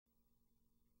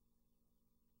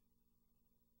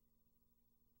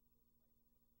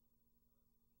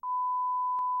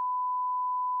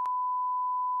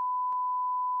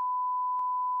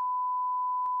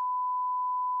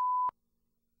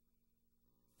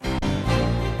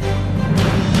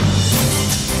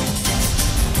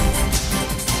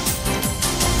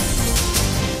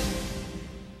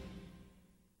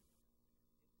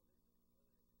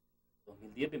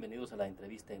bienvenidos a la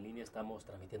entrevista en línea. Estamos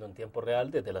transmitiendo en tiempo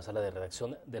real desde la sala de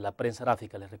redacción de la prensa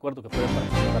gráfica. Les recuerdo que pueden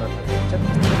participar a través del chat,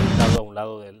 que está ubicado a un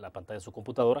lado de la pantalla de su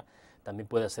computadora. También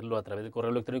puede hacerlo a través del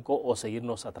correo electrónico o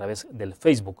seguirnos a través del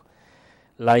Facebook.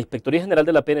 La Inspectoría General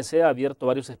de la PNC ha abierto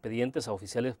varios expedientes a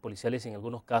oficiales policiales y en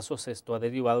algunos casos esto ha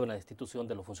derivado en la destitución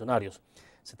de los funcionarios.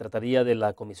 Se trataría de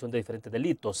la comisión de diferentes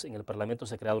delitos. En el Parlamento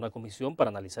se ha creado una comisión para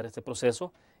analizar este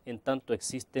proceso, en tanto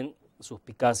existen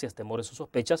suspicacias, temores o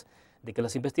sospechas de que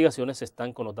las investigaciones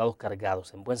están con los dados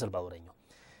cargados, en buen salvadoreño.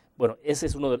 Bueno,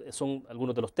 son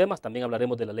algunos de los temas. También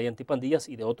hablaremos de la ley antipandillas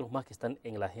y de otros más que están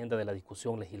en la agenda de la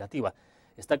discusión legislativa.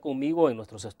 Está conmigo en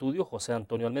nuestros estudios José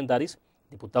Antonio Almendáriz,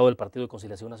 diputado del Partido de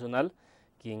Conciliación Nacional,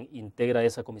 quien integra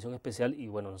esa comisión especial y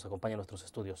bueno, nos acompaña en nuestros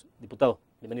estudios. Diputado,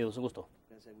 bienvenido, es un gusto.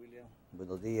 Gracias, William.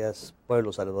 Buenos días,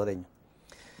 pueblo salvadoreño.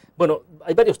 Bueno,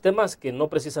 hay varios temas que no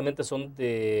precisamente son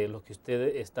de los que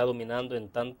usted está dominando, en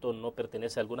tanto no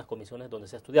pertenece a algunas comisiones donde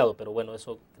se ha estudiado, pero bueno,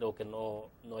 eso creo que no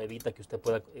evita que usted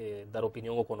pueda dar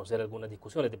opinión o conocer algunas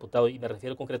discusiones, diputado, y me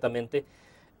refiero concretamente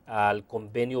al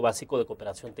convenio básico de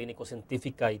cooperación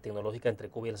técnico-científica y tecnológica entre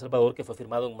Cuba y El Salvador, que fue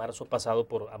firmado en marzo pasado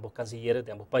por ambos cancilleres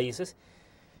de ambos países,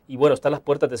 y bueno, está a las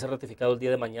puertas de ser ratificado el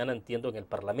día de mañana, entiendo, en el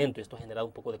Parlamento, y esto ha generado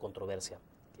un poco de controversia.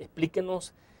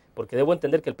 Explíquenos, porque debo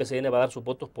entender que el PCN va a dar sus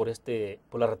votos por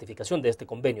la ratificación de este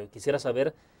convenio. Quisiera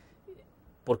saber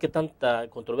por qué tanta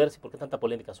controversia, por qué tanta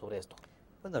polémica sobre esto.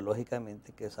 Bueno,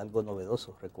 lógicamente que es algo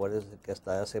novedoso. Recuerden que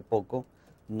hasta hace poco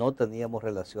no teníamos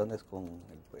relaciones con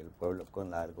el pueblo,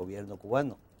 con el gobierno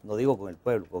cubano. No digo con el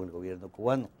pueblo, con el gobierno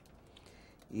cubano.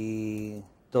 Y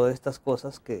todas estas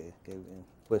cosas que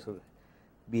pues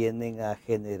vienen a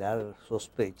generar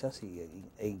sospechas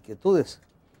e inquietudes.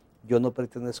 Yo no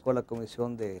pertenezco a la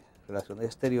Comisión de Relaciones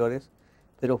Exteriores,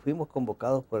 pero fuimos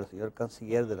convocados por el señor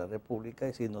Canciller de la República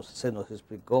y se nos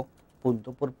explicó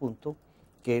punto por punto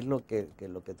qué es lo que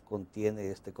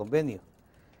contiene este convenio.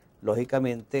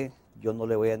 Lógicamente, yo no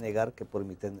le voy a negar que por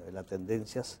las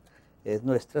tendencias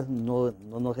nuestras no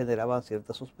nos generaban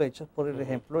ciertas sospechas, por el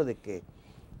ejemplo de que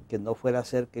no fuera a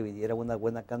ser que viniera una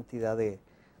buena cantidad de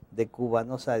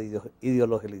cubanos a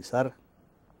ideologizar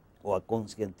o a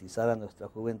concientizar a nuestra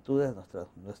juventud, a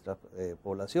nuestra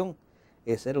población.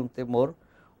 Ese era un temor,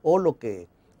 o lo que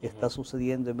está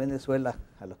sucediendo en Venezuela,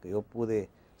 a lo que yo pude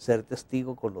ser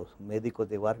testigo con los médicos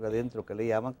de barrio adentro, que le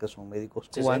llaman, que son médicos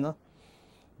cubanos,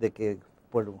 de que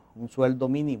por un sueldo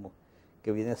mínimo,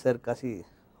 que viene a ser casi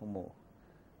como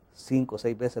 5 o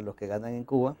 6 veces lo que ganan en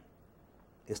Cuba,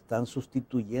 están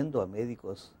sustituyendo a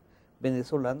médicos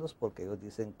venezolanos porque ellos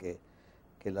dicen que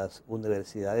las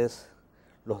universidades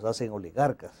los hacen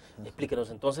oligarcas.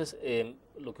 Explíquenos entonces,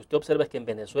 lo que usted observa es que en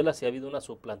Venezuela sí ha habido una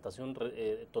suplantación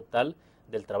total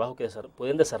del trabajo que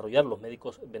pueden desarrollar los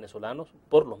médicos venezolanos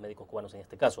por los médicos cubanos en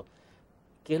este caso.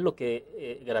 ¿Qué es lo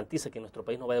que garantiza que en nuestro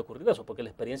país no vaya a ocurrir eso? Porque la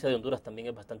experiencia de Honduras también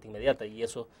es bastante inmediata y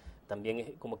eso también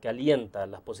es como que alienta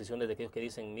las posiciones de aquellos que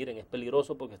dicen, miren, es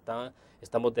peligroso porque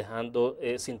estamos dejando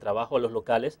sin trabajo a los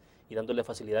locales y dándole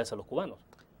facilidades a los cubanos.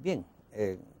 Bien,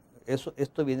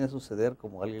 esto viene a suceder,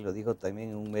 como alguien lo dijo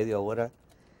también en un medio ahora,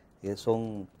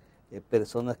 son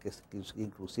personas que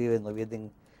inclusive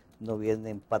no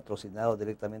vienen patrocinados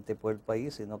directamente por el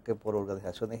país, sino que por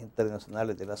organizaciones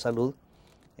internacionales de la salud,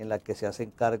 en la que se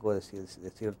hacen cargo de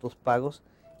ciertos pagos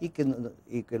y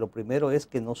que lo primero es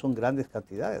que no son grandes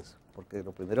cantidades, porque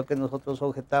lo primero que nosotros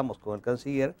objetamos con el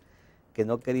canciller, que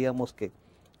no queríamos que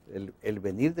el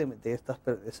venir de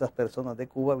esas personas de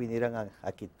Cuba vinieran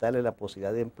a quitarle la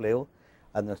posibilidad de empleo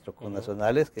a nuestros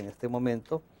connacionales, que en este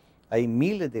momento hay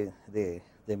miles de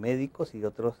médicos y de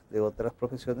otras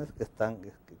profesiones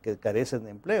que carecen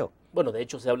de empleo. Bueno, de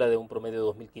hecho se habla de un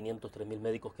promedio de 2.500, 3.000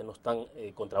 médicos que no están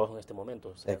con trabajo en este momento,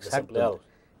 o sea, desempleados.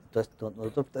 Entonces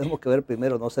nosotros tenemos que ver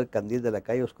primero no ser candil de la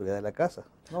calle, oscuridad de la casa.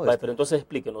 No, vale, pero entonces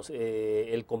explíquenos,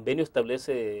 el convenio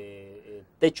establece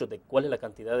techo de cuál es la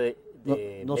cantidad de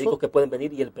médicos que pueden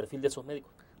venir y el perfil de esos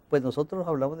médicos. Pues nosotros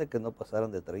hablamos de que no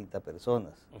pasaran de 30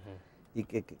 personas. ¿Y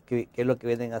qué es lo que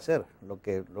vienen a hacer? Lo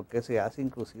que se hace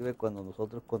inclusive cuando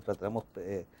nosotros contratamos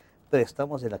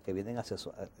préstamos en las que vienen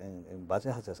en base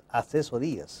a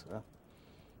asesorías, ¿verdad?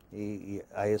 Y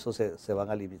a eso se van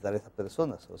a limitar esas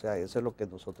personas. O sea, eso es lo que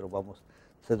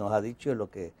se nos ha dicho y lo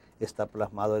que está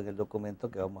plasmado en el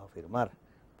documento que vamos a firmar.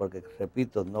 Porque,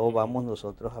 repito, no vamos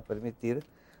nosotros a permitir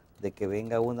de que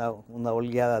venga una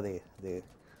oleada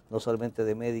no solamente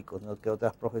de médicos, sino que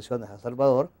otras profesiones a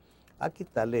Salvador, a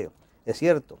quitarle. Es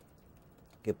cierto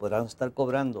que podrán estar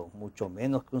cobrando mucho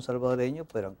menos que un salvadoreño,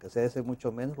 pero aunque sea ese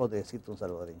mucho menos, lo necesita un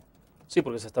salvadoreño. Sí,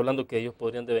 porque se está hablando que ellos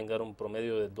podrían devengar un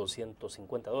promedio de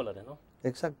 $250, ¿no?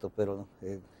 Exacto, pero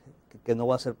que no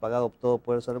va a ser pagado todo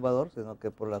por El Salvador, sino que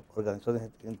por las organizaciones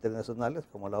internacionales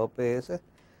como la OPS,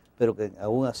 pero que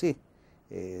aún así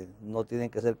no tienen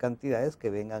que ser cantidades que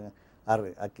vengan a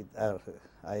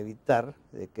evitar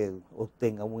que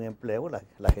obtengan un empleo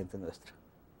la gente nuestra.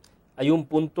 Hay un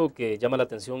punto que llama la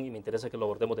atención y me interesa que lo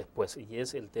abordemos después, y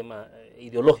es el tema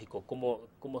ideológico.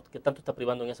 ¿Qué tanto está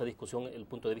privando en esa discusión el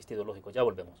punto de vista ideológico? Ya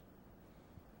volvemos.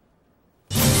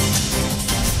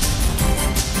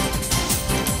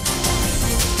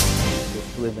 Yo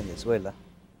estuve en Venezuela.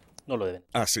 No lo deben.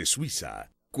 Hace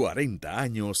Suiza 40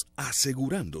 años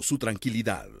asegurando su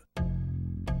tranquilidad.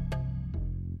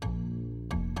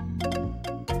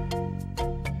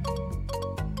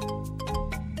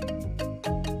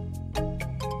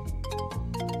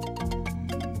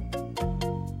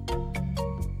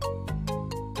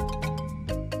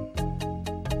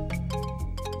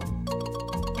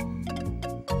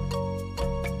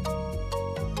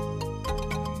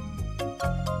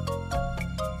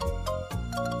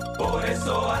 Por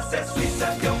eso hace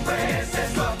Suiza que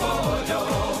ofrece su apoyo.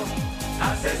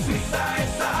 Hace Suiza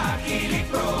es ágil y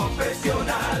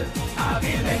profesional.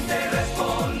 Hábilmente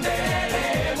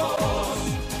responderemos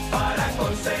para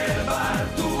conservar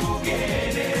tu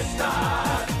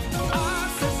bienestar.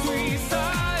 Hace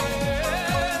Suiza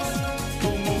es tu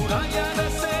muralla de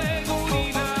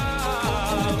seguridad.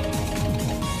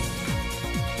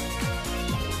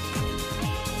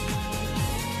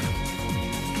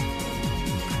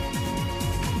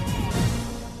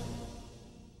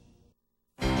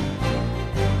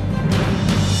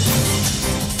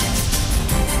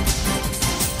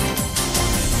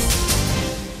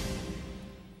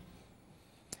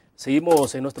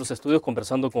 Seguimos en nuestros estudios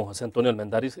conversando con José Antonio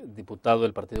Almendáriz, diputado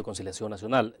del Partido de Conciliación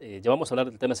Nacional. Ya vamos a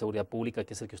hablar del tema de seguridad pública,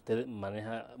 que es el que usted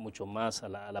maneja mucho más a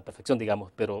la perfección,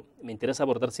 digamos, pero me interesa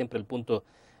abordar siempre el punto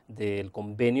del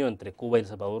convenio entre Cuba y El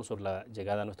Salvador sobre la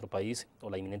llegada a nuestro país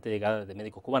o la inminente llegada de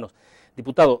médicos cubanos.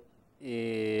 Diputado,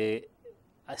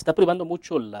 ¿está privando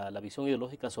mucho la visión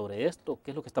ideológica sobre esto? ¿Qué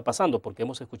es lo que está pasando? Porque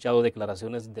hemos escuchado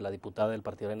declaraciones de la diputada del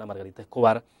Partido Arena, Margarita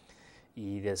Escobar,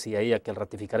 y decía ella que al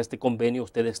ratificar este convenio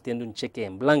usted extiende un cheque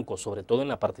en blanco, sobre todo en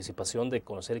la participación de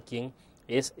conocer quién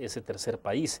es ese tercer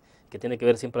país, que tiene que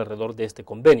ver siempre alrededor de este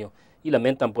convenio, y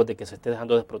lamentan pues de que se esté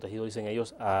dejando desprotegido, dicen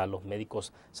ellos, a los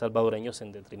médicos salvadoreños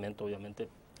en detrimento obviamente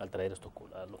al traer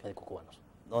a los médicos cubanos.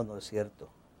 No, no es cierto,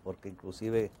 porque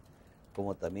inclusive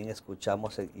como también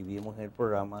escuchamos y vimos en el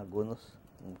programa algunos,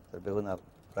 tal vez una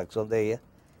fracción de ella,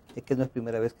 es que no es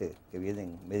primera vez que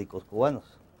vienen médicos cubanos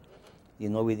y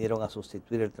no vinieron a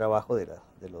sustituir el trabajo de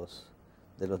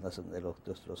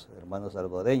nuestros hermanos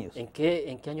salvadoreños. ¿En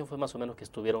qué año fue más o menos que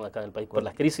estuvieron acá en el país? Por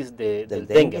las crisis del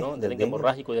dengue, ¿no? Del dengue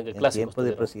hemorrágico y dengue clásico. En tiempo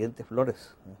del presidente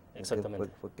Flores.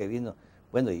 Exactamente. Fue que vino.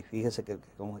 Bueno, y fíjese que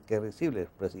es risible, el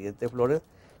presidente Flores,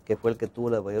 que fue el que tuvo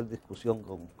la mayor discusión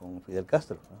con Fidel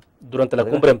Castro, ¿no? Durante la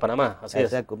cumbre en Panamá, así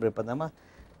es. La cumbre en Panamá.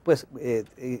 Pues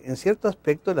en cierto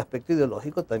aspecto, el aspecto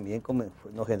ideológico también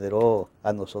nos generó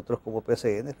a nosotros como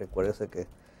PCN. Recuérdese que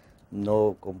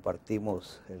no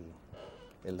compartimos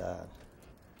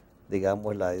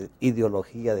digamos, la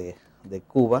ideología de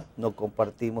Cuba, no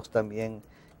compartimos también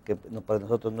que para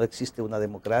nosotros no existe una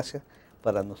democracia,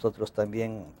 para nosotros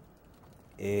también,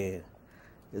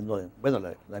 bueno,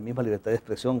 la misma libertad de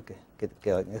expresión que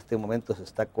en este momento se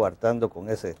está coartando con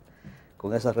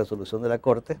esa resolución de la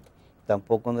Corte,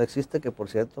 tampoco no existe, que por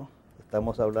cierto,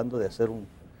 estamos hablando de hacer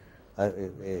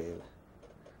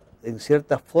en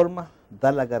cierta forma,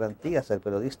 dar las garantías al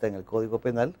periodista en el Código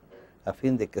Penal, a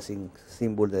fin de que sin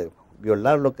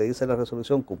violar lo que dice la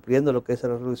resolución, cumpliendo lo que dice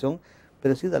la resolución,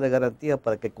 pero sí darle garantía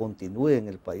para que continúe en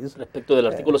el país. Respecto del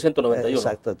artículo 191.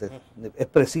 Exacto, es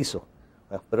preciso.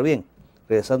 Pero bien,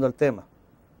 regresando al tema,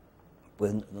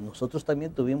 pues nosotros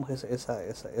también tuvimos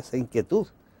esa inquietud.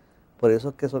 Por eso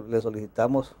es que le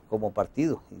solicitamos como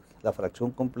partido, y la fracción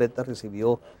completa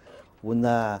recibió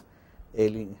una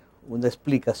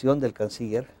explicación del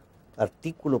canciller,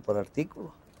 artículo por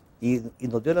artículo, y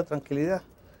nos dio la tranquilidad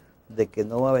de que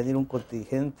no va a venir un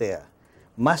contingente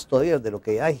más todavía de lo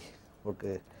que hay,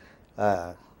 porque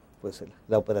pues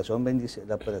la operación Bendición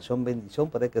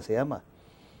parece que se llama,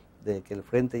 de que el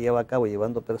frente lleva a cabo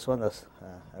llevando personas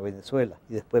a Venezuela,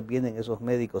 y después vienen esos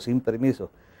médicos sin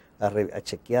permiso a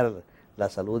chequear la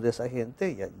salud de esa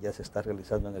gente, ya se está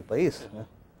realizando en el país, ¿no?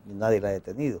 Y nadie la ha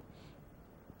detenido.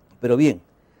 Pero bien,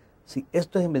 si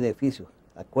esto es en beneficio,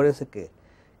 acuérdense que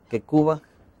Cuba,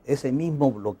 ese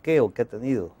mismo bloqueo que ha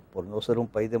tenido por no ser un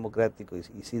país democrático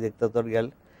y sí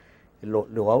dictatorial,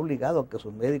 lo ha obligado a que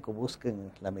sus médicos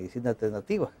busquen la medicina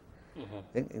alternativa.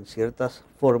 En ciertas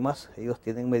formas ellos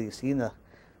tienen medicina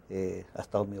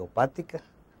hasta homeopática,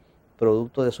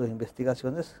 producto de sus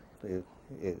investigaciones.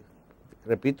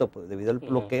 Repito, pues, debido al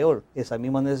bloqueo, esa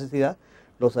misma necesidad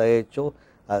los ha hecho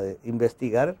a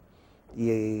investigar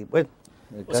y bueno.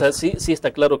 O sea, sí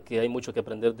está claro que hay mucho que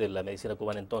aprender de la medicina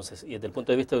cubana entonces, y desde el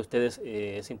punto de vista de ustedes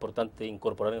es importante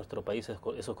incorporar en nuestro país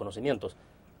esos conocimientos.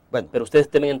 Bueno, pero ustedes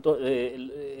temen,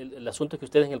 el asunto es que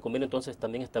ustedes en el convenio entonces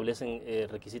también establecen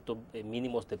requisitos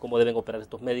mínimos de cómo deben operar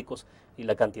estos médicos y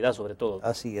la cantidad sobre todo.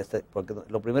 Así es, porque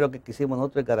lo primero que quisimos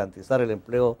nosotros es garantizar el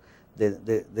empleo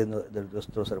de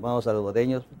nuestros hermanos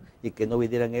salvadoreños y que no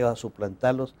vinieran ellos a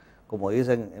suplantarlos, como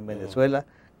dicen en Venezuela,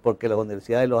 porque las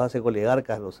universidades los hacen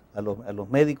oligarcas a los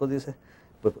médicos, dice.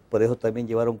 Pues por eso también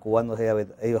llevaron cubanos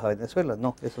ellos a Venezuela.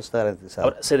 No, eso está garantizado.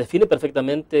 Ahora, se define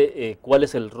perfectamente cuál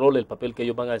es el rol, el papel que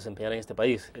ellos van a desempeñar en este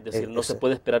país. Es decir, no se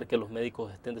puede esperar que los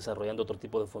médicos estén desarrollando otro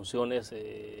tipo de funciones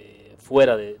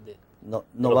fuera del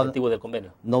objetivo del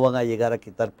convenio. No van a llegar a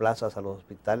quitar plazas a los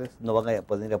hospitales, no van a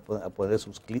poner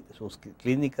sus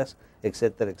clínicas,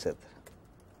 etcétera, etcétera.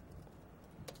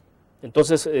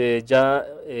 Entonces, ya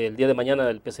el día de mañana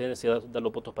el PCN se va a dar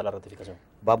los votos para la ratificación.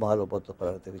 Vamos a dar los votos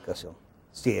para la ratificación.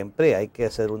 Siempre hay que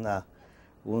hacer un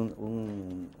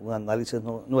análisis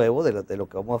nuevo de lo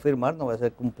que vamos a firmar. No va a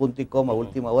ser que un punto y coma a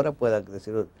última hora pueda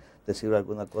decir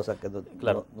alguna cosa que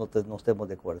no estemos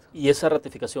de acuerdo. ¿Y esa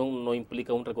ratificación no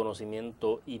implica un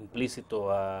reconocimiento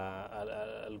implícito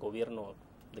al gobierno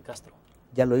de Castro?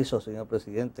 Ya lo hizo, señor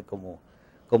presidente,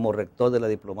 como rector de la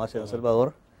diplomacia en El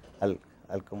Salvador, al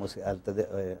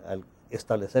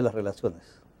establecer las relaciones.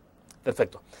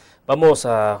 Perfecto. Vamos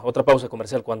a otra pausa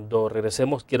comercial. Cuando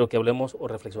regresemos quiero que hablemos o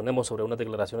reflexionemos sobre unas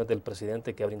declaraciones del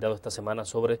presidente que ha brindado esta semana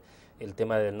sobre el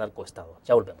tema del narcoestado.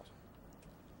 Ya volvemos.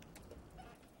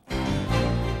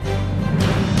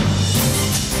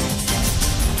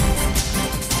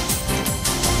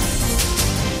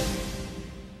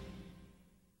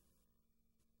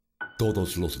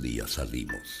 Todos los días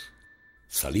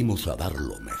salimos a dar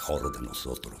lo mejor de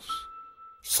nosotros.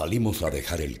 Salimos a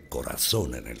dejar el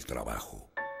corazón en el trabajo.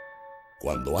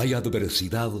 Cuando hay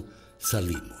adversidad,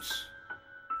 salimos.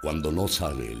 Cuando no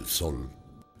sale el sol,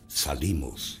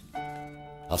 salimos.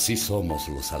 Así somos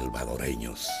los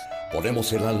salvadoreños.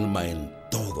 Ponemos el alma en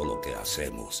todo lo que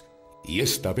hacemos. Y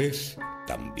esta vez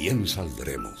también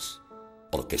saldremos.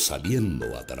 Porque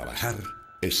saliendo a trabajar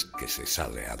es que se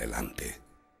sale adelante.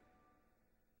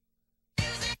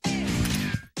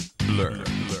 Learn.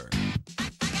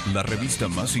 La revista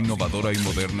más innovadora y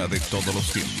moderna de todos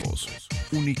los tiempos.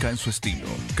 Única en su estilo,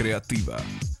 creativa.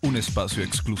 Un espacio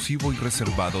exclusivo y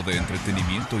reservado de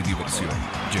entretenimiento y diversión,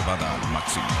 llevada al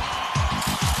máximo.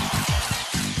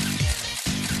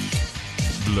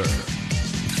 Learn.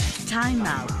 Time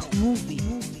Out, Movie,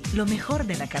 lo mejor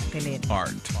de la cartelera.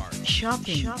 Art.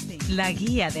 Shopping, la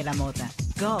guía de la moda.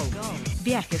 Go,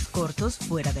 viajes cortos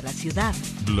fuera de la ciudad.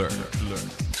 Learn.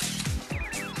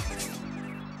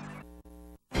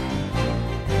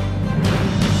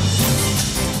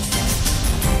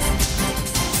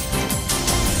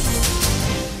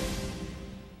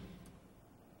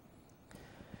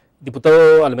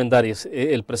 Diputado Almendáriz,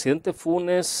 el presidente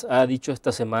Funes ha dicho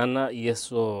esta semana, y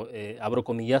eso abro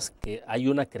comillas, que hay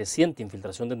una creciente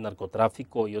infiltración del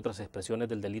narcotráfico y otras expresiones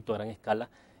del delito a gran escala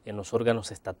en los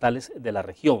órganos estatales de la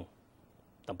región.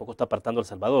 Tampoco está apartando a El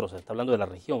Salvador, o sea, está hablando de la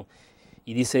región.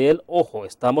 Y dice él, ojo,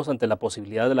 estamos ante la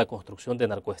posibilidad de la construcción de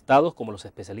narcoestados, como los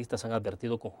especialistas han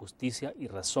advertido con justicia y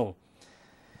razón.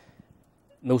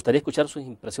 Me gustaría escuchar sus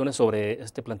impresiones sobre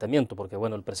este planteamiento, porque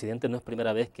bueno, el presidente no es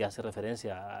primera vez que hace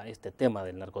referencia a este tema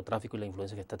del narcotráfico y la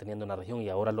influencia que está teniendo en la región y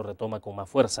ahora lo retoma con más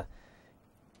fuerza.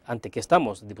 ¿Ante qué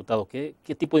estamos, diputado? ¿Qué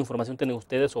tipo de información tienen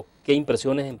ustedes o qué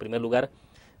impresiones en primer lugar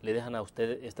le dejan a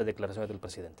usted estas declaraciones del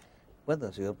presidente?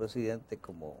 Bueno, señor presidente,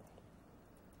 como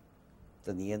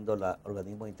teniendo el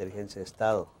organismo de inteligencia de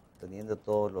Estado, teniendo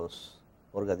todos los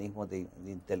organismos de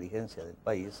inteligencia del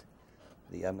país,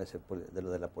 llámese de lo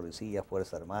de la policía,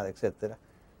 Fuerza Armada, etcétera,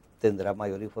 tendrá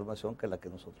mayor información que la que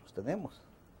nosotros tenemos.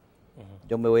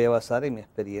 Yo me voy a basar en mi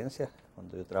experiencia,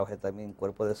 cuando yo trabajé también en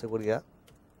cuerpo de seguridad,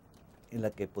 en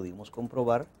la que pudimos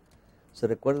comprobar. ¿Se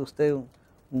recuerda usted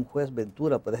un juez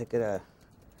Ventura, parece que era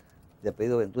de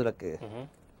apellido Ventura, que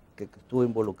estuvo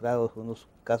involucrado en unos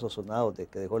casos sonados de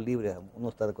que dejó libre a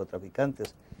unos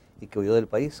narcotraficantes y que huyó del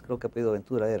país? Creo que apellido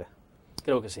Ventura era.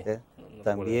 Creo que sí. No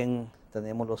también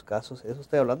tenemos los casos, eso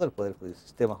estoy hablando del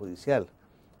sistema judicial,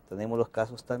 tenemos los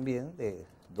casos también de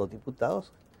 2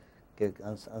 diputados que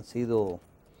han sido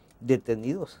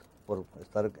detenidos por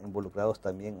estar involucrados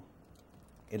también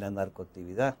en la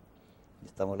narcoactividad.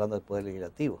 Estamos hablando del Poder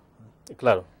Legislativo.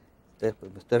 Claro.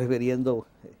 me estoy refiriendo,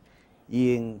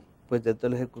 y pues dentro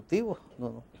del Ejecutivo,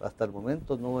 hasta el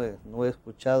momento no he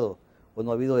escuchado o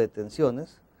no ha habido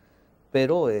detenciones,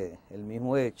 pero el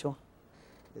mismo hecho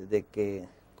de que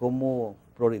cómo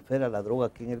prolifera la droga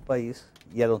aquí en el país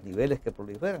y a los niveles que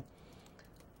proliferan.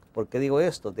 ¿Por qué digo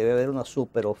esto? Debe haber una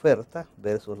super oferta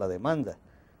versus la demanda.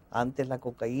 Antes la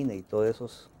cocaína y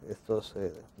todas estas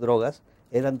drogas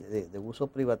eran de uso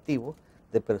privativo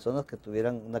de personas que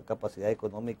tuvieran una capacidad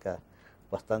económica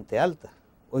bastante alta.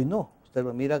 Hoy no, usted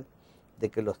lo mira de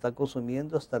que lo están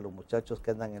consumiendo hasta los muchachos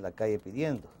que andan en la calle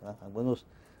pidiendo, ¿no? Algunos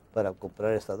para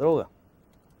comprar esta droga.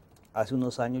 Hace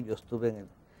unos años yo estuve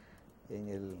en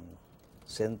el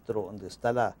centro donde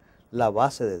está la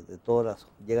base de todas las,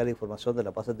 llega la información de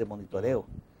las bases de monitoreo,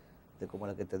 de como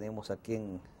la que tenemos aquí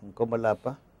en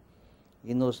Comalapa,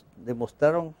 y nos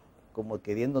demostraron como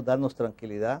queriendo darnos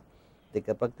tranquilidad de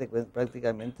que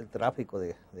prácticamente el tráfico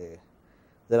de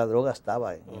la droga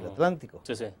estaba en el Atlántico.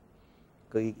 Sí, sí.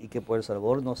 Y que por El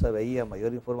Salvador no se veía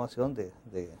mayor información de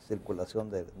circulación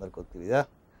de narcoactividad.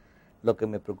 Lo que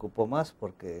me preocupó más,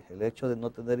 porque el hecho de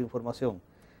no tener información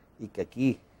y que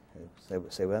aquí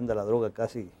se venda la droga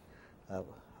casi a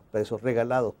precios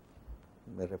regalados,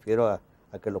 me refiero a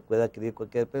que lo pueda adquirir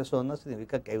cualquier persona,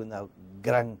 significa que hay una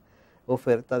gran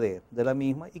oferta de la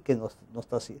misma y que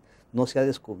no se ha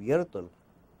descubierto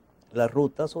las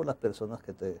rutas o las personas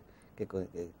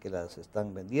que las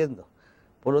están vendiendo.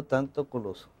 Por lo tanto,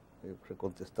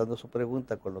 contestando su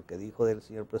pregunta con lo que dijo del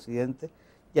señor presidente,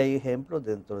 ya hay ejemplos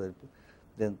dentro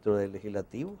del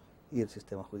legislativo y el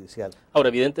sistema judicial. Ahora,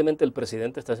 evidentemente el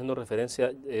presidente está haciendo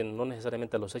referencia no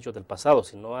necesariamente a los hechos del pasado,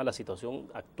 sino a la situación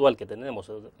actual que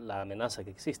tenemos, la amenaza que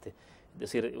existe. Es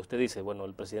decir, usted dice, bueno,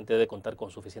 el presidente debe contar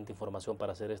con suficiente información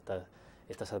para hacer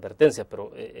estas advertencias,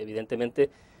 pero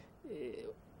evidentemente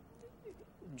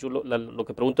yo lo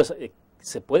que pregunto es,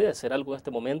 ¿se puede hacer algo en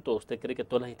este momento? ¿Usted cree que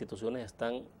todas las instituciones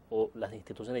las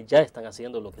instituciones ya están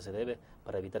haciendo lo que se debe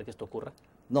para evitar que esto ocurra?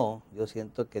 No, yo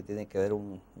siento que tiene que haber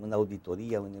una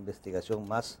auditoría, una investigación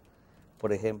más.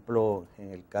 Por ejemplo,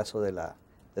 en el caso del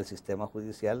sistema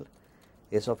judicial,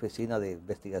 esa oficina de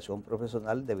investigación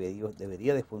profesional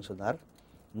debería de funcionar,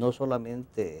 no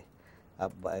solamente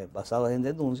basados en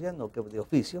denuncias, no que de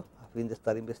oficio, a fin de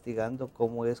estar investigando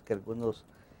cómo es que algunos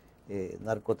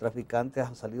narcotraficantes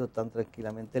han salido tan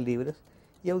tranquilamente libres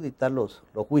y auditar los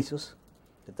juicios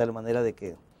de tal manera de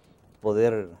que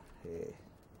poder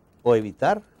o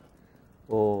evitar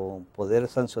o poder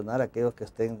sancionar a aquellos que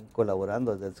estén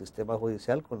colaborando desde el sistema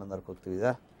judicial con la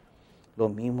narcoactividad. Lo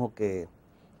mismo que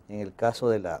en el caso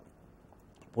de la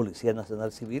Policía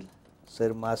Nacional Civil,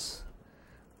 ser más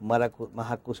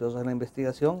acuciosos en la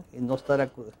investigación y no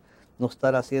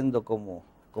estar haciendo como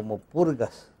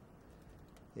purgas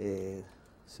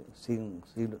sin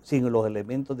los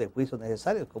elementos de juicio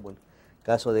necesarios, como el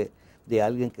caso de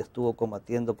alguien que estuvo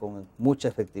combatiendo con mucha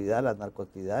efectividad la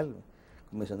narcoactividad, el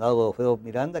comisionado Godofredo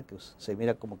Miranda, que se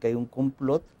mira como que hay un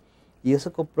complot, y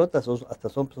esos complots hasta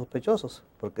son sospechosos,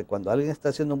 porque cuando alguien está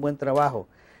haciendo un buen trabajo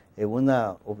en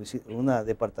una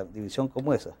división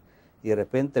como esa, y de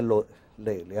repente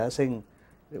le hacen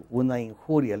una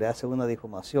injuria, le hacen una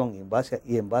difamación,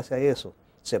 y en base a eso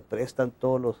se prestan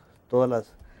todas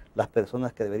las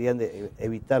personas que deberían de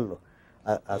evitarlo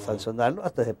a sancionarlo,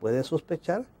 hasta se puede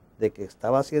sospechar de que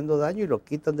estaba haciendo daño y lo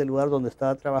quitan del lugar donde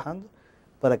estaba trabajando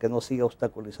para que no siga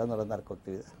obstaculizando la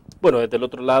narcoactividad. Bueno, desde el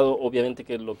otro lado, obviamente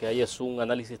que lo que hay es un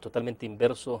análisis totalmente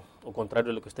inverso o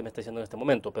contrario a lo que usted me está diciendo en este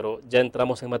momento, pero ya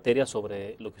entramos en materia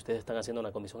sobre lo que ustedes están haciendo en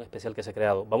la comisión especial que se ha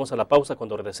creado. Vamos a la pausa,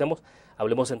 cuando regresemos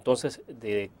hablemos entonces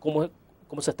de cómo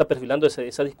se está perfilando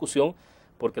esa discusión,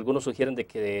 porque algunos sugieren de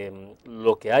que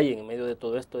lo que hay en medio de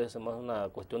todo esto es más una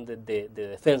cuestión de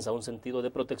defensa, un sentido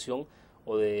de protección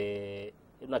o de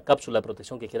una cápsula de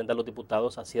protección que quieren dar los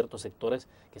diputados a ciertos sectores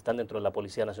que están dentro de la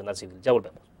Policía Nacional Civil. Ya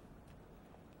volvemos.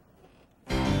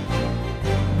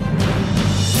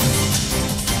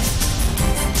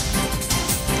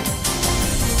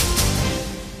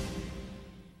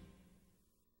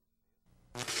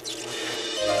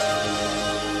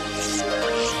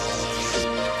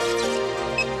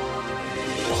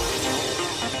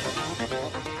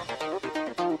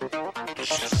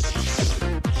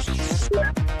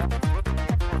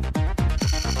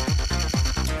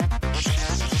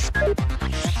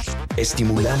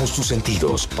 Estimulamos tus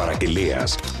sentidos para que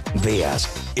leas, veas,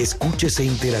 escuches e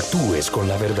interactúes con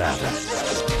la verdad.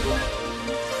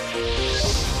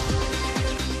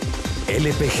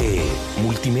 LPG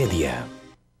Multimedia.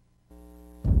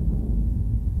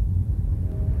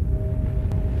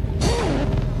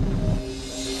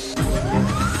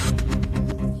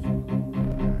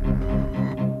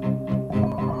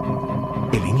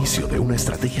 inicio de una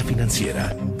estrategia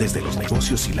financiera desde los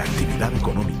negocios y la actividad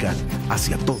económica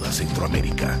hacia toda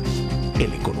Centroamérica.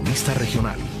 El Economista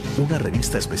Regional, una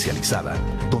revista especializada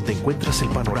donde encuentras el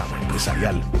panorama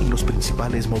empresarial y los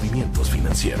principales movimientos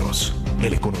financieros.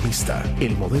 El Economista,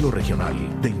 el modelo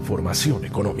regional de información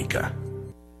económica.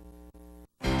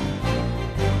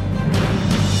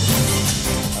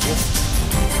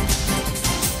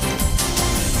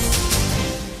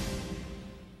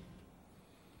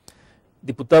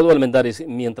 Diputado Almendáriz,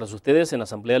 mientras ustedes en la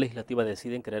Asamblea Legislativa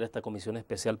deciden crear esta comisión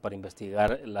especial para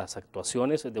investigar las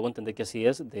actuaciones, debo entender que así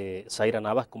es, de Zaira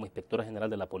Navas como inspectora general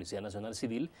de la Policía Nacional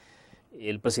Civil,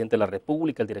 el presidente de la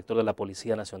República, el director de la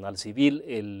Policía Nacional Civil,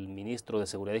 el ministro de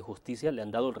Seguridad y Justicia le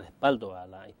han dado el respaldo a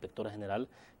la inspectora general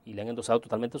y le han endosado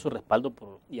totalmente su respaldo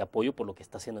y apoyo por lo que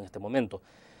está haciendo en este momento.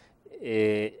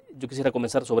 Yo quisiera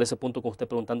comenzar sobre ese punto con usted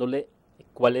preguntándole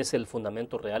cuál es el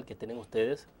fundamento real que tienen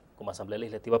ustedes como Asamblea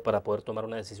Legislativa para poder tomar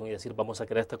una decisión y decir vamos a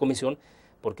crear esta comisión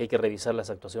porque hay que revisar las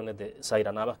actuaciones de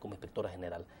Zaira Navas como inspectora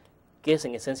general. ¿Qué es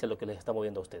en esencia lo que les está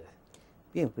moviendo a ustedes?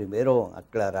 Bien, primero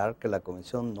aclarar que la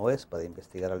comisión no es para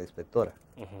investigar a la inspectora,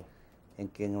 en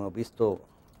quien hemos visto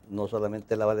no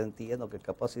solamente la valentía, sino que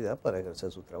capacidad para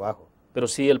ejercer su trabajo. Pero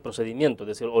sí el procedimiento, es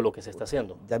decir, o lo que se está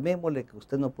haciendo. Llamémosle que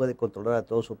usted no puede controlar a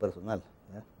todo su personal,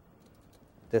 ¿ya?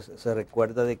 Entonces, se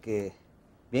recuerda de que,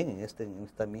 bien, en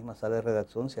esta misma sala de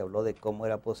redacción se habló de cómo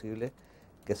era posible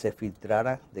que se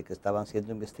filtrara de que estaban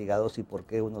siendo investigados y por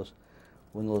qué unos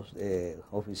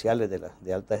oficiales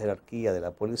de alta jerarquía de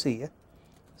la policía,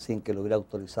 sin que lo hubiera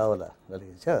autorizado la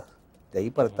licenciada. De ahí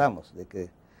partamos, de que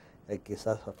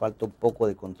quizás falta un poco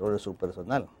de control de su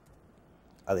personal.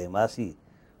 Además, si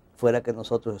fuera que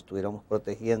nosotros estuviéramos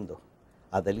protegiendo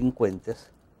a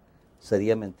delincuentes,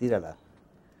 sería mentira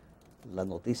la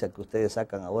noticia que ustedes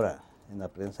sacan ahora en la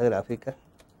prensa gráfica,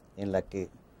 en la que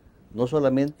no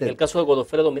solamente... En el caso de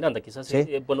Godofredo Miranda, quizás ¿sí?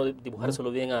 Es bueno dibujárselo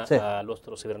bien a, sí. a los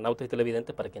cibernautas y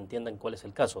televidentes para que entiendan cuál es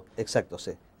el caso. Exacto,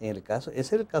 sí. Ese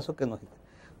es el caso que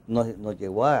nos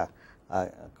llevó a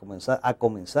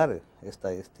comenzar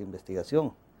esta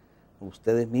investigación.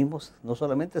 Ustedes mismos no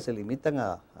solamente se limitan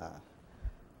a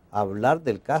hablar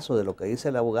del caso, de lo que dice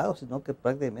el abogado, sino que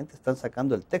prácticamente están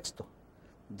sacando el texto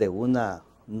de una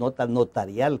nota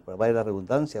notarial, para vaya la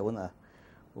redundancia, una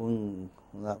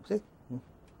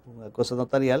cosa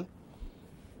notarial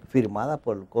firmada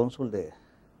por el cónsul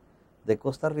de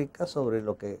Costa Rica sobre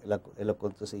el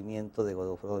acontecimiento de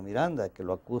Godofredo Miranda, que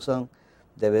lo acusan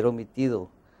de haber omitido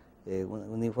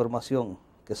una información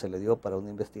que se le dio para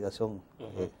una investigación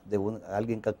de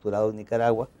alguien capturado en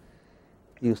Nicaragua,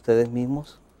 y ustedes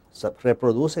mismos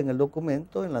reproducen el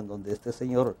documento en donde este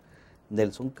señor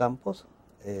Nelson Campos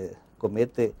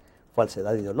comete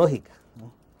falsedad ideológica,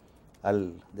 ¿no?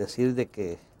 Al decir de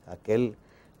que aquel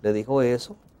le dijo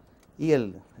eso y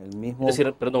el mismo... Es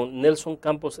decir, perdón, Nelson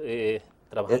Campos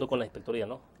trabajando con la inspectoría,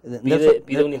 ¿no?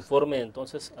 Pide un informe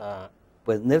entonces a...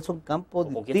 Pues Nelson Campos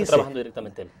 ¿con quién está trabajando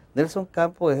directamente él? Nelson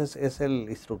Campos es el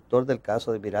instructor del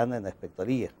caso de Miranda en la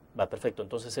inspectoría. Va, perfecto.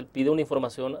 Entonces él pide una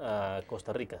información a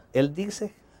Costa Rica. Él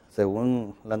dice,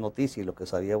 según la noticia y lo que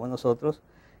sabíamos nosotros,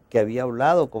 que había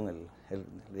hablado con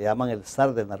le llaman el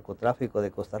zar del narcotráfico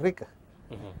de Costa Rica,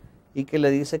 y que le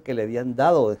dice que le habían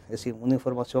dado una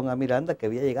información a Miranda que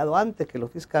había llegado antes que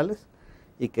los fiscales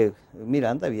y que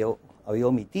Miranda había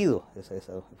omitido esa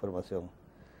información.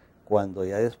 Cuando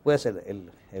ya después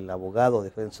el abogado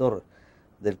defensor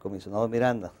del comisionado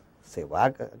Miranda se va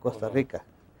a Costa Rica,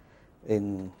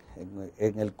 en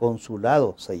el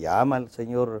consulado se llama el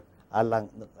señor Alan,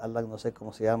 no sé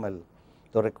cómo se llama,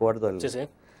 no recuerdo,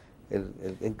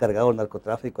 el encargado del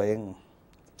narcotráfico ahí en...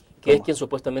 Que es quien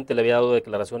supuestamente le había dado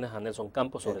declaraciones a Nelson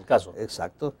Campos sobre el caso.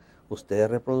 Exacto. Ustedes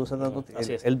reproducen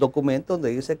el documento donde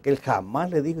dice que él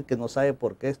jamás le dijo que no sabe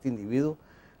por qué este individuo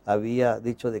había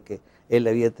dicho de que él le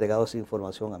había entregado esa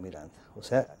información a Miranda. O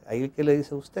sea, ahí que le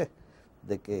dice a usted,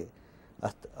 de que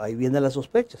ahí vienen las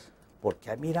sospechas. ¿Por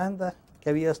qué a Miranda, que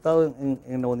había estado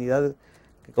en la unidad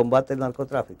que combate el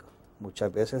narcotráfico?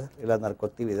 Muchas veces la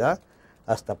narcoactividad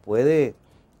hasta puede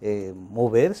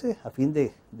moverse a fin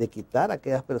de quitar a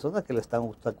aquellas personas que le están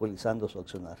obstaculizando su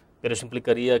accionar. Pero eso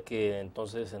implicaría que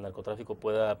entonces el narcotráfico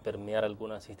pueda permear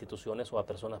algunas instituciones o a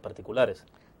personas particulares.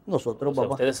 Nosotros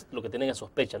ustedes lo que tienen es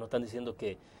sospecha, no están diciendo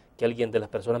que alguien de las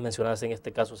personas mencionadas en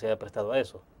este caso se haya prestado a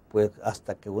eso. Pues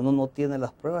hasta que uno no tiene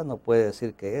las pruebas no puede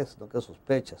decir que es, no que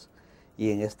sospechas.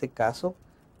 Y en este caso,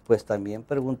 pues también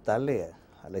preguntarle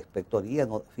a la inspectoría,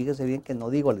 fíjese bien que no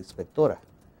digo a la inspectora,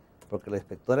 porque la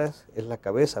inspectora es la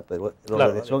cabeza, pero la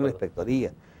organización es la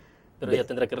inspectoría. Pero ella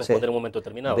tendrá que responder en un momento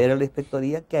determinado. Ver a la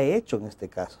inspectoría qué ha hecho en este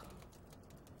caso.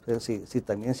 si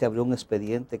también se abrió un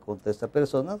expediente contra esta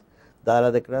persona, dadas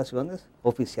las declaraciones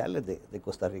oficiales de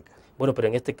Costa Rica. Bueno, pero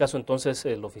en este caso entonces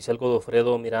el oficial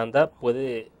Godofredo Miranda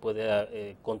puede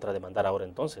contrademandar ahora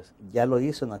entonces. Ya lo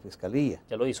hizo en la fiscalía.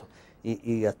 Ya lo hizo.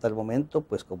 Y hasta el momento,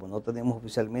 pues como no tenemos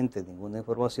oficialmente ninguna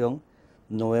información,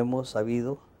 no hemos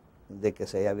sabido de que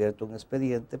se haya abierto un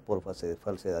expediente por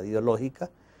falsedad ideológica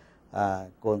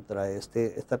contra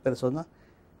esta persona,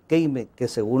 que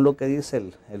según lo que dice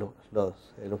el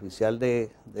oficial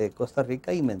de Costa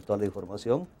Rica, inventó la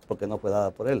información porque no fue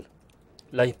dada por él.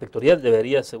 ¿La inspectoría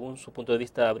debería, según su punto de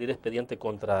vista, abrir expediente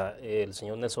contra el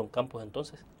señor Nelson Campos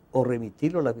entonces? O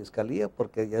remitirlo a la fiscalía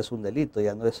porque ya es un delito,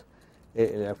 ya no es...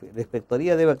 la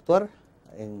inspectoría debe actuar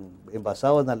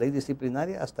basado en la ley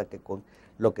disciplinaria hasta que con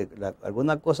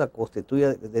alguna cosa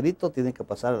constituya delito tiene que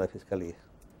pasar a la fiscalía.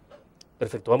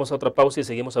 Perfecto, vamos a otra pausa y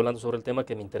seguimos hablando sobre el tema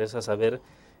que me interesa saber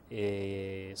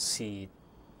si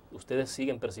ustedes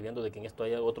siguen percibiendo de que en esto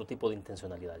haya otro tipo de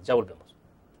intencionalidad. Ya volvemos.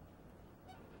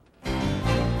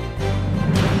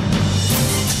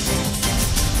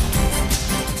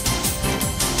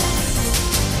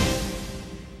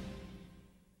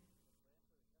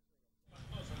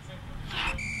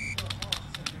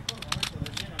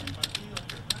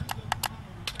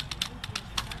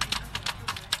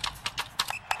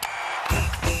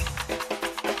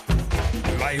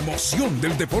 La emoción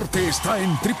del deporte está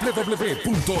en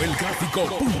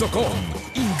www.elgráfico.com.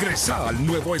 Ingresa al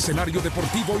nuevo escenario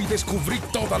deportivo y descubrí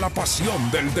toda la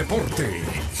pasión del deporte.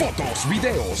 Fotos,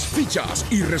 videos, fichas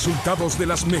y resultados de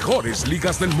las mejores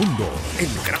ligas del mundo.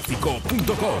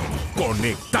 Elgráfico.com.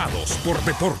 Conectados por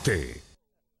deporte.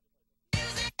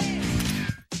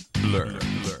 Learn.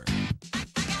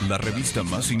 La revista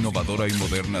más innovadora y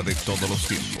moderna de todos los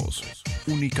tiempos.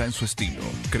 Única en su estilo,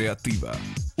 creativa.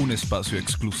 Un espacio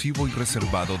exclusivo y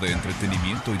reservado de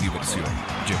entretenimiento y diversión,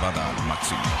 llevada al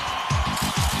máximo.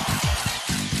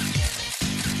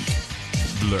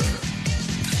 Blur.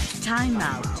 Time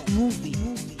Out, Movie,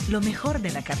 lo mejor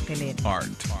de la cartelera. Art.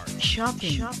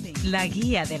 Shopping, la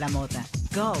guía de la moda.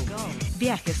 Go,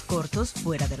 viajes cortos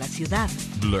fuera de la ciudad.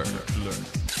 Blur.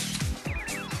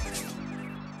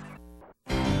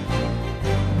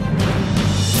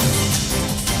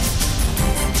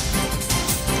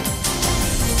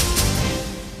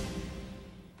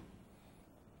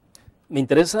 Me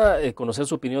interesa conocer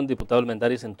su opinión, diputado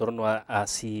Almendáriz, en torno a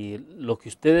si lo que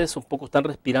ustedes un poco están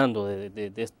respirando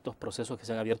de estos procesos que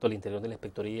se han abierto al interior de la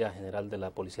Inspectoría General de la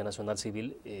Policía Nacional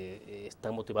Civil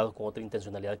están motivados con otra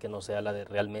intencionalidad que no sea la de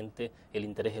realmente el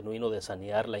interés genuino de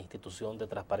sanear la institución, de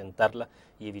transparentarla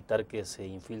y evitar que se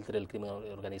infiltre el crimen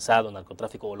organizado,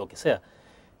 narcotráfico o lo que sea.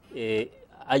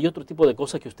 ¿Hay otro tipo de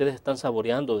cosas que ustedes están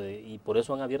saboreando y por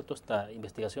eso han abierto esta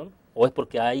investigación? ¿O es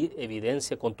porque hay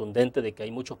evidencia contundente de que hay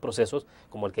muchos procesos,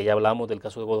 como el que ya hablamos del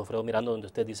caso de Godofredo Miranda, donde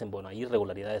ustedes dicen, bueno, hay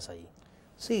irregularidades ahí?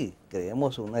 Sí,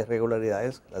 creemos unas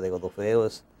irregularidades. La de Godofredo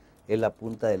es la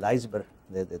punta del iceberg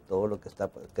de todo lo que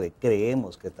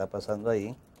creemos que está pasando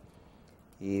ahí.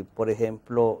 Y, por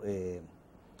ejemplo,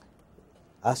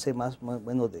 hace más o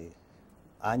menos de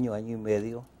año y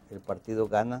medio, el partido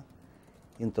Gana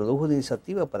introdujo una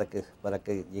iniciativa para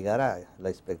que llegara la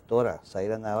inspectora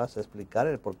Zaira Navas a explicar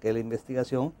el porqué de la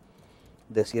investigación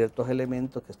de ciertos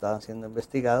elementos que estaban siendo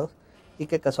investigados y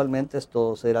que casualmente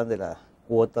todos eran de la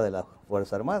cuota de la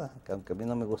Fuerza Armada, que aunque a mí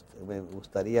no me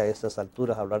gustaría a estas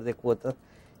alturas hablar de cuotas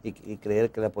y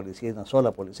creer que la policía es una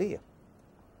sola policía.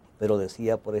 Pero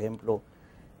decía, por ejemplo,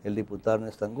 el diputado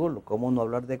Ernesto Angulo, ¿cómo no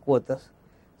hablar de cuotas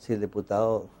si el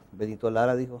diputado Benito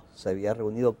Lara dijo se había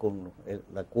reunido con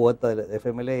la cuota del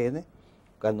FMLN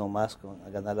cuando más a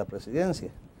ganar la presidencia?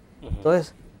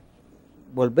 Entonces,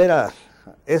 volver a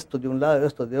esto de un lado y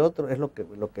esto de otro es lo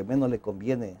que menos le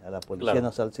conviene a la Policía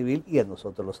Nacional Civil y a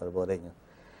nosotros los salvadoreños.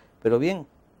 Pero bien,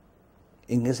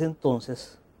 en ese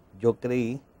entonces yo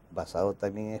creí, basado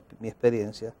también en mi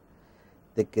experiencia,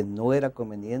 de que no era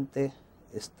conveniente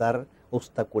estar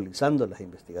obstaculizando las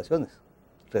investigaciones.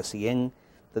 Recién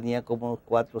tenía como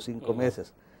 4 o 5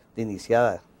 meses de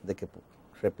iniciada, de que,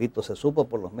 repito, se supo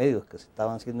por los medios que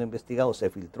estaban siendo investigados, se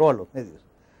filtró a los medios,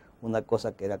 una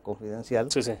cosa que era confidencial.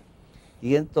 Sí, sí.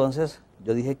 Y entonces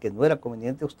yo dije que no era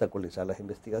conveniente obstaculizar las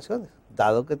investigaciones,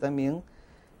 dado que también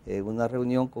una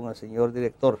reunión con el señor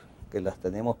director, que las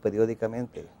tenemos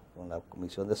periódicamente con la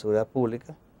Comisión de Seguridad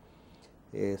Pública,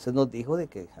 se nos dijo de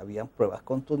que habían pruebas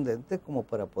contundentes como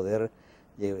para poder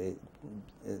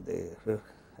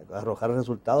arrojar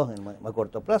resultados en más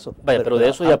corto plazo. Vaya, pero de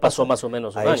eso ya pasó más o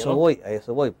menos un año, ¿no? A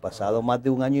eso voy. Pasado más de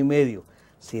 1 año y medio,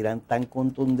 si eran tan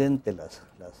contundentes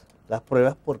las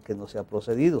pruebas, ¿por qué no se ha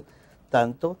procedido?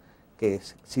 Tanto que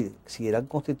si eran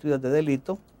constituidas de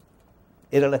delito,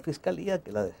 era la Fiscalía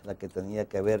la que tenía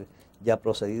que haber ya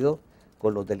procedido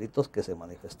con los delitos que se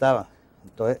manifestaban.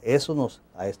 Entonces, eso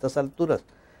a estas alturas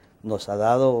nos ha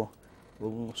dado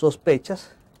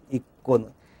sospechas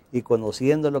y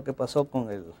conociendo lo que pasó con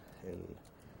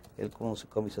el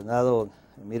comisionado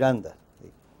Miranda,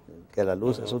 que a la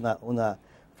luz es una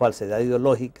falsedad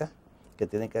ideológica que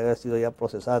tiene que haber sido ya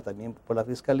procesada también por la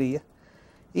Fiscalía,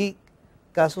 y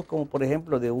casos como por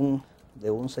ejemplo de un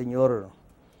señor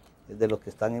de los que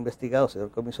están investigados,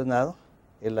 señor comisionado,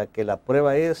 en la que la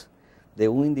prueba es de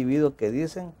un individuo que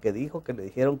dijo que le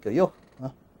dijeron que oyó,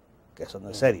 ¿no? Que eso no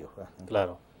es serio, ¿no?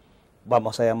 Claro.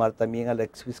 Vamos a llamar también al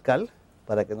ex fiscal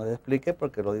para que nos explique,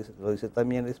 porque lo dice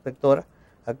también la inspectora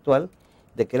actual,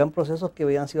 de que eran procesos que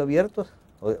habían sido abiertos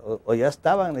o ya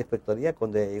estaban en la inspectoría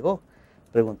cuando ella llegó.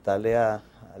 Preguntarle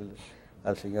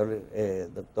al señor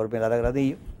doctor Melara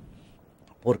Granillo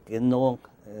por qué no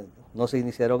se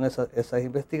iniciaron esas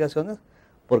investigaciones,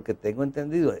 porque tengo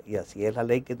entendido, y así es la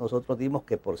ley que nosotros dimos,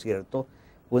 que por cierto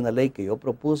fue una ley que yo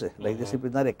propuse, ley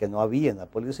disciplinaria que no había en la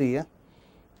policía,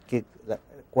 que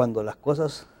cuando las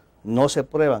cosas no se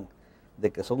prueban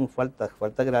de que son faltas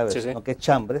graves, sí, sí, no que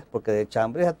chambres, porque de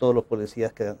chambres a todos los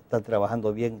policías que están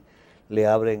trabajando bien le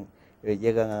abren,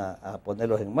 llegan a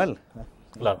ponerlos en mal, ¿no?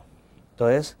 Claro.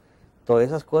 Entonces, todas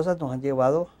esas cosas nos han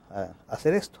llevado a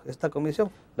hacer esta comisión.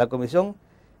 La comisión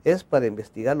es para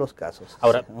investigar los casos.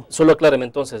 Ahora, ¿no? solo acláreme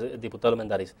entonces, diputado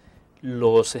Almendáriz,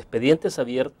 los expedientes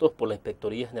abiertos por la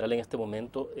Inspectoría General en este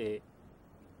momento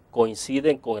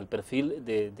coinciden con el perfil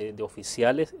de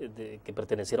oficiales que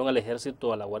pertenecieron al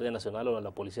Ejército, a la Guardia Nacional o a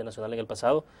la Policía Nacional en el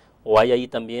pasado, o hay ahí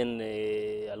también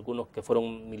algunos que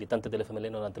fueron militantes del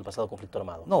FMLN durante el pasado conflicto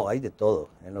armado. No, hay de todo.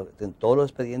 En todos los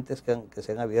expedientes que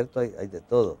se han abierto hay de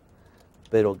todo.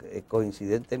 Pero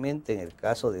coincidentemente en el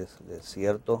caso de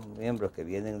ciertos miembros que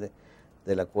vienen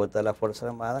de la cuota de la Fuerza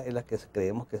Armada, es la que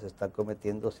creemos que se están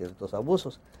cometiendo ciertos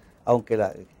abusos. Aunque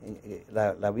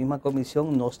la misma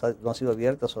comisión no ha sido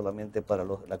abierta solamente para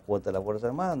la cuota de la Fuerza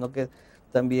Armada, sino que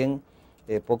también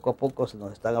poco a poco se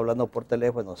nos están hablando por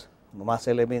teléfonos más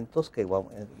elementos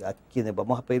a quienes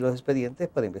vamos a pedir los expedientes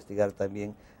para investigar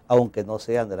también, aunque no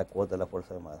sean de la cuota de la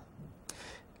Fuerza Armada.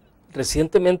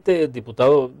 Recientemente,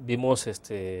 diputado, vimos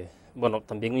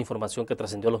también información que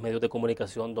trascendió a los medios de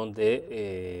comunicación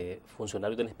donde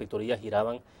funcionarios de la Inspectoría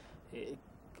giraban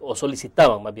o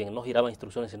solicitaban, más bien, no giraban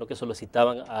instrucciones, sino que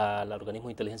solicitaban al organismo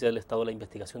de inteligencia del Estado la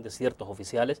investigación de ciertos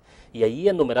oficiales, y ahí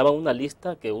enumeraban una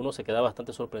lista que uno se quedaba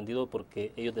bastante sorprendido,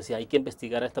 porque ellos decían, hay que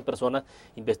investigar a esta persona,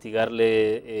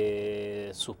 investigarle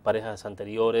sus parejas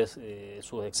anteriores,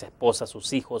 sus ex esposas,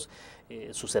 sus hijos,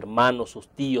 sus hermanos, sus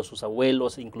tíos, sus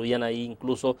abuelos, incluían ahí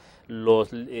incluso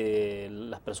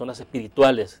las personas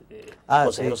espirituales,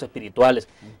 consejeros espirituales.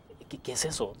 ¿Qué es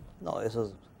eso? No, eso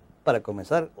es, para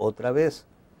comenzar, otra vez,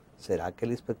 ¿será que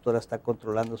la inspectora está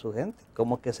controlando a su gente?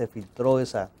 ¿Cómo que se filtró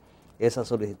esa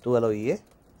solicitud a la OIE?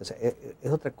 O sea,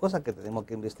 es otra cosa que tenemos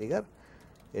que investigar,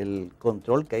 el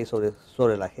control que hay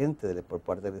sobre la gente por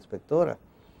parte de la inspectora.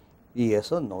 Y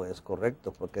eso no es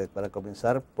correcto, porque para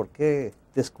comenzar, ¿por qué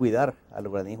descuidar al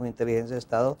organismo de inteligencia de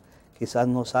Estado? Quizás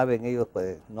no saben ellos,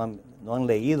 pues, no han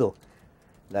leído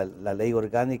la ley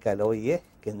orgánica de la OIE,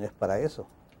 que no es para eso,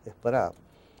 es para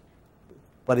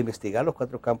investigar los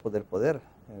 4 campos del poder,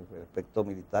 el aspecto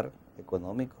militar,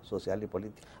 económico, social y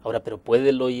político. Ahora, pero ¿puede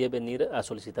el OIE venir a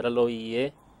solicitar a la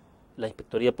OIE, la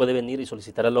Inspectoría puede venir y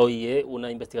solicitar a la OIE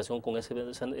una investigación con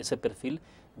ese perfil?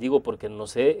 Digo, porque no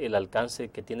sé el alcance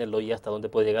que tiene el OIE, hasta dónde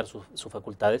puede llegar sus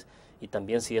facultades, y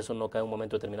también si eso no cae en un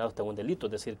momento determinado hasta un delito,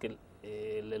 es decir, que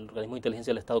el organismo de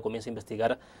inteligencia del Estado comienza a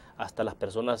investigar hasta las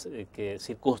personas que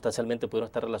circunstancialmente pudieron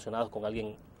estar relacionadas con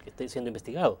alguien que esté siendo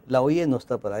investigado. La OIE no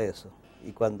está para eso,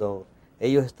 y cuando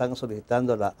ellos están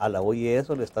solicitando a la OIE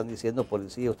eso, le están diciendo,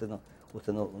 policía, usted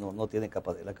no tiene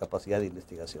la capacidad de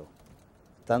investigación.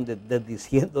 Están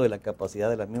desdiciendo de la capacidad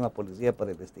de la misma policía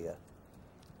para investigar.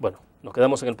 Bueno, nos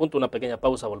quedamos en el punto, una pequeña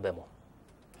pausa, volvemos.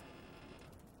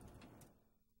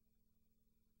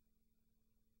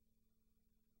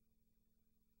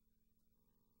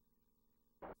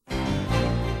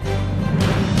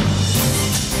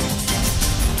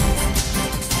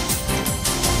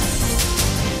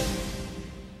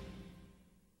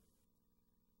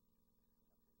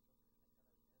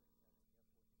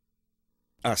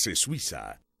 Hace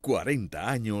Suiza 40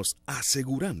 años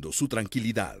asegurando su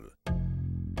tranquilidad.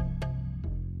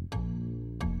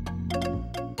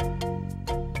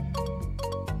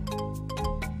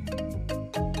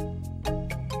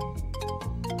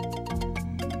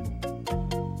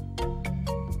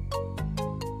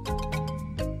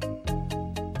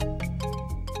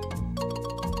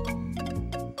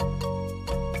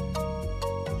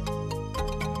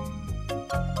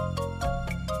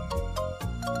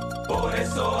 Por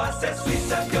eso hace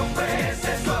Suiza te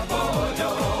ofrece su apoyo.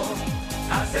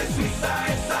 Hace Suiza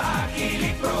es ágil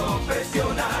y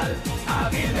profesional.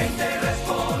 Hábilmente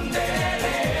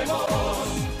responderemos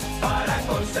para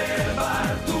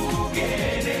conservar tu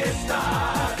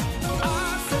bienestar.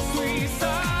 Hace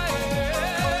Suiza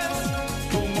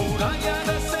es tu muralla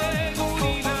de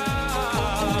seguridad.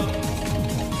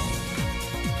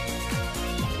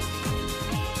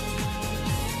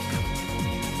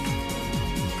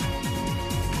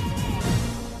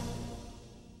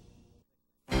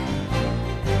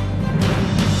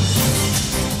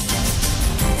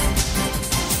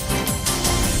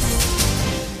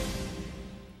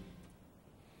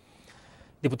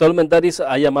 Diputado Almendáriz,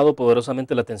 ha llamado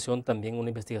poderosamente la atención también una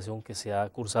investigación que se ha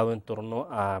cursado en torno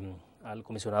al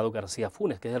comisionado García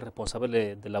Funes, que es el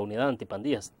responsable de la unidad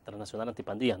antipandillas, transnacional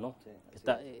antipandillas, ¿no? Sí,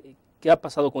 ¿qué ha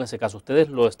pasado con ese caso? ¿Ustedes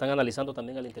lo están analizando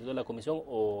también al interior de la comisión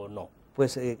o no?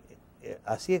 Pues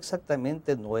así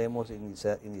exactamente no hemos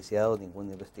iniciado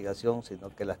ninguna investigación, sino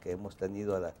que las que hemos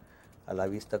tenido a la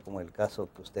vista, como el caso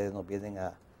que ustedes nos vienen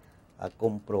a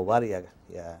comprobar y a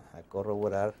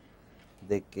corroborar,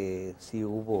 de que sí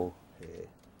hubo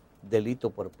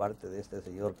delito por parte de este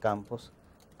señor Campos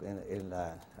en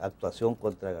la actuación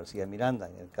contra García Miranda,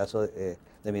 en el caso de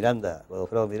Miranda,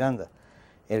 Godofredo Miranda.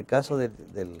 En el caso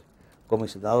del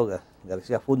comisionado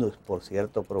García Funes, por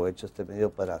cierto, aprovecho este medio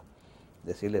para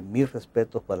decirle mis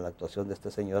respetos para la actuación de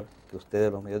este señor, que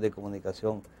ustedes, los medios de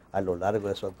comunicación, a lo largo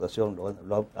de su actuación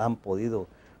lo han podido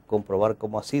comprobar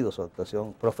cómo ha sido su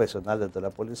actuación profesional dentro de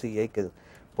la policía, y que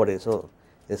por eso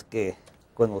es que,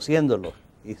 conociéndolo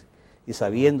y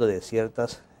sabiendo de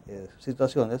ciertas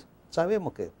situaciones,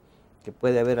 sabemos que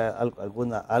puede haber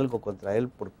algo contra él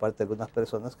por parte de algunas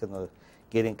personas que no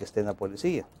quieren que esté en la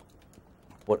policía.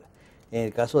 En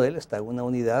el caso de él está una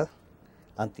unidad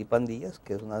antipandillas,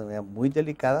 que es una unidad muy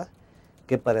delicada,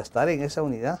 que para estar en esa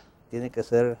unidad tiene que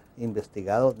ser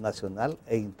investigado nacional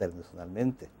e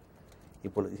internacionalmente.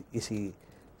 Y si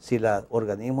los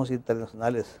organismos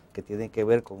internacionales que tienen que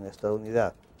ver con esta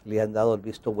unidad le han dado el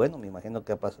visto bueno, me imagino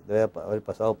que debe haber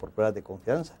pasado por pruebas de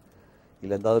confianza, y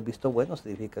le han dado el visto bueno,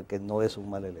 significa que no es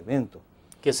un mal elemento.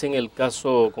 Que es en el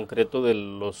caso concreto de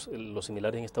los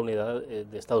similares en esta unidad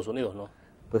de Estados Unidos, ¿no?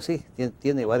 Pues sí,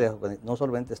 tiene varias, no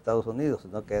solamente Estados Unidos,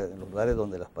 sino que en los lugares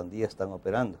donde las pandillas están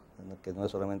operando, que no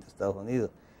es solamente Estados Unidos,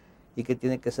 y que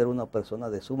tiene que ser una persona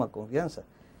de suma confianza,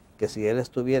 que si él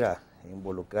estuviera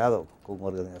involucrado con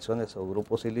organizaciones o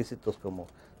grupos ilícitos como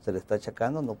se le está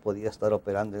achacando, no podía estar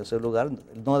operando en ese lugar,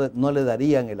 no le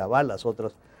darían el aval a los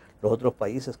otros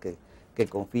países que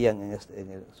confían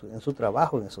en su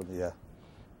trabajo, en su unidad.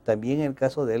 También en el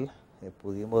caso de él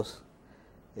pudimos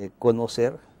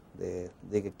conocer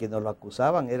de que quienes lo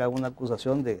acusaban era una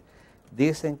acusación de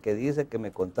dice que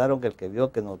me contaron que el que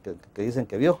vio, que dicen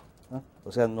que vio, ¿no?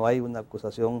 O sea, no hay una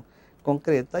acusación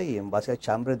concreta, y en base a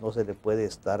chambres no se le puede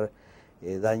estar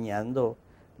dañando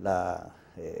la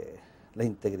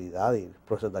integridad y el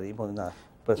profesionalismo de una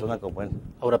persona como él.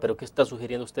 Ahora, ¿pero qué está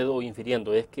sugiriendo usted o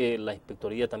infiriendo? ¿Es que la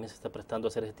inspectoría también se está prestando a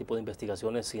hacer ese tipo de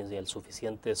investigaciones sin el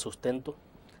suficiente sustento?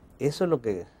 Eso es lo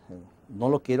que no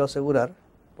lo quiero asegurar,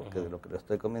 porque lo que le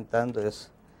estoy comentando es